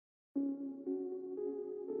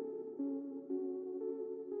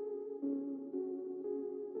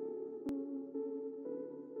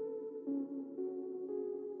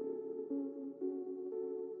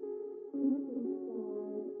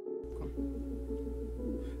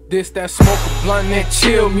This that smoke a blunt and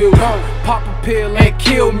chill music. Pop a pill and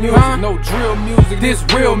kill music. No drill music, this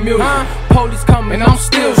real music. Police coming, I'm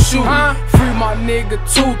still shooting. Free my nigga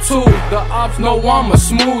Tutu. The ops know I'm a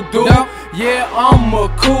smooth dude. Yeah, I'm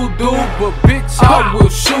a cool dude, but bitch, I will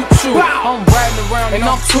shoot you. I'm riding around and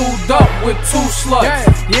I'm tooled up with 2 sluts.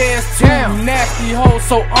 Yeah, it's 2 nasty hoes,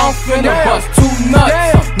 so I'm finna bust 2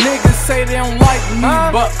 nuts. Niggas say they don't like me,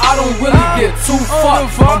 but I don't really get too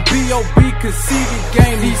fucked. I'm B.O.B, cause see the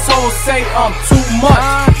game, these hoes say I'm too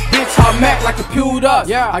much. Bitch, I'm act like a pewed up.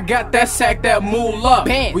 I got that sack that move up.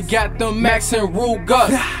 We got them Max and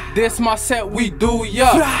Rugas. This my set, we do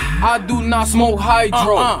I do not smoke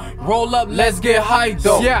hydro. Roll up, let's get high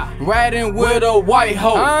though. Riding with a white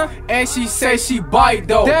hoe, and she say she bite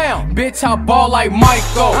though. Bitch, I ball like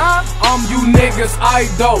Michael. I'm you niggas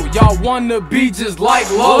idol. Y'all wanna be just like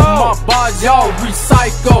Low. My bars, y'all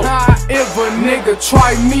recycle. If a nigga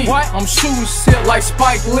try me, I'm shooting shit like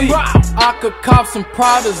Spike Lee. I could cop some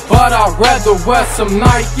Pradas, but I'd rather wear some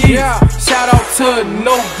Nikes. Shout out to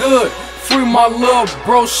No Good. Free my little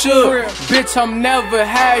bro should. Bitch, I'm never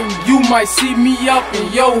hiding. You might see me up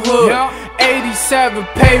in your hood. 87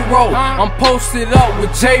 payroll. I'm posted up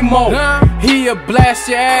with J-Mo. He'll blast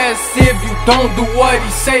your ass if you don't do what he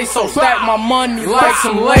say. So stack my money like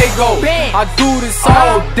some Lego. I do this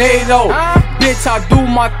all day though. Bitch, I do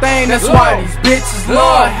my thing. That's why these bitches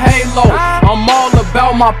love Halo. I'm all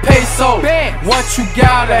about my peso. What you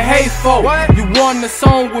gotta hate for? You want a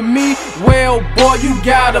song with me? Well, boy, you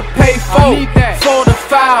gotta pay for. 4 to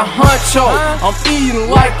 5 huncho. I'm eating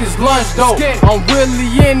like it's lunch though. I'm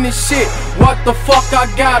really in this shit. What the fuck I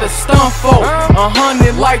got a stunt for?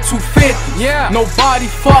 100 like 250. Nobody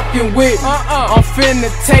fucking with me. I'm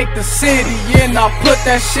finna take the city and I put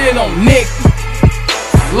that shit on Nick.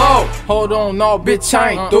 Low, hold on, no bitch,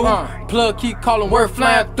 I ain't through. Plug keep calling, word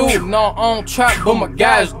flying through. No, I don't trap, but my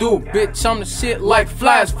guys do. Bitch, I'm the shit like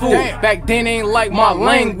flies food. Back then ain't like my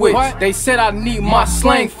language. They said I need my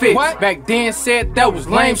slang fix. Back then said that was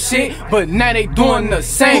lame shit, but now they doing the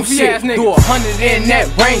same shit. Do 100 in that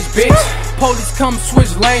range, bitch. Police come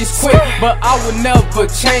switch lanes quick, but I would never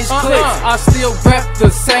change clicks. I still rap the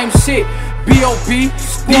same shit. B.O.B,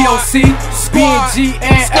 D.O.C, B.N.G,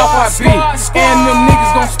 and F.I.B. And them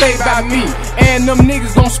niggas gon' stay by me. And them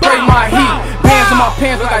niggas gon' spray my heat. Bands on my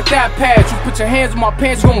pants look like that patch. You put your hands on my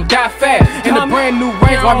pants, you gon' die fast. In a brand new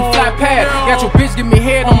range, why me fly past? Got your bitch give me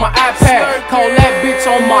head on my iPad. Call that bitch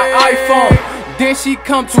on my iPhone. Then she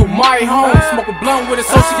come to my home, smoke a blunt with it,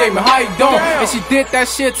 so she gave me how you doing. And she did that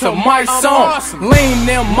shit to my song. Lean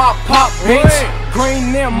in my pop, bitch. Green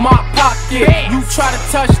in my pocket. You try to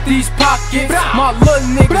touch these pockets, my little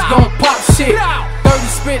niggas gon' pop shit. 30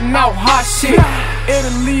 spitting out hot shit.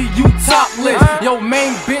 It'll leave you topless. Yo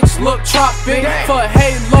main bitch look tropic. For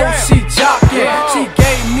Halo, she jockin'. She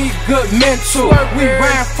gave me good mental. We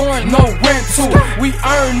ran for it, no rental. We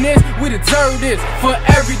earn this, we deserve this. For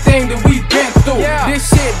everything that we been through. This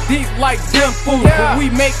shit deep like dimples, but we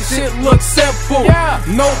make the shit look simple.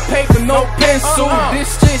 No paper, no pencil.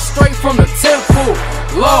 This shit straight from the temple.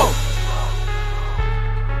 Low.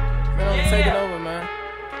 Man, I'm taking over.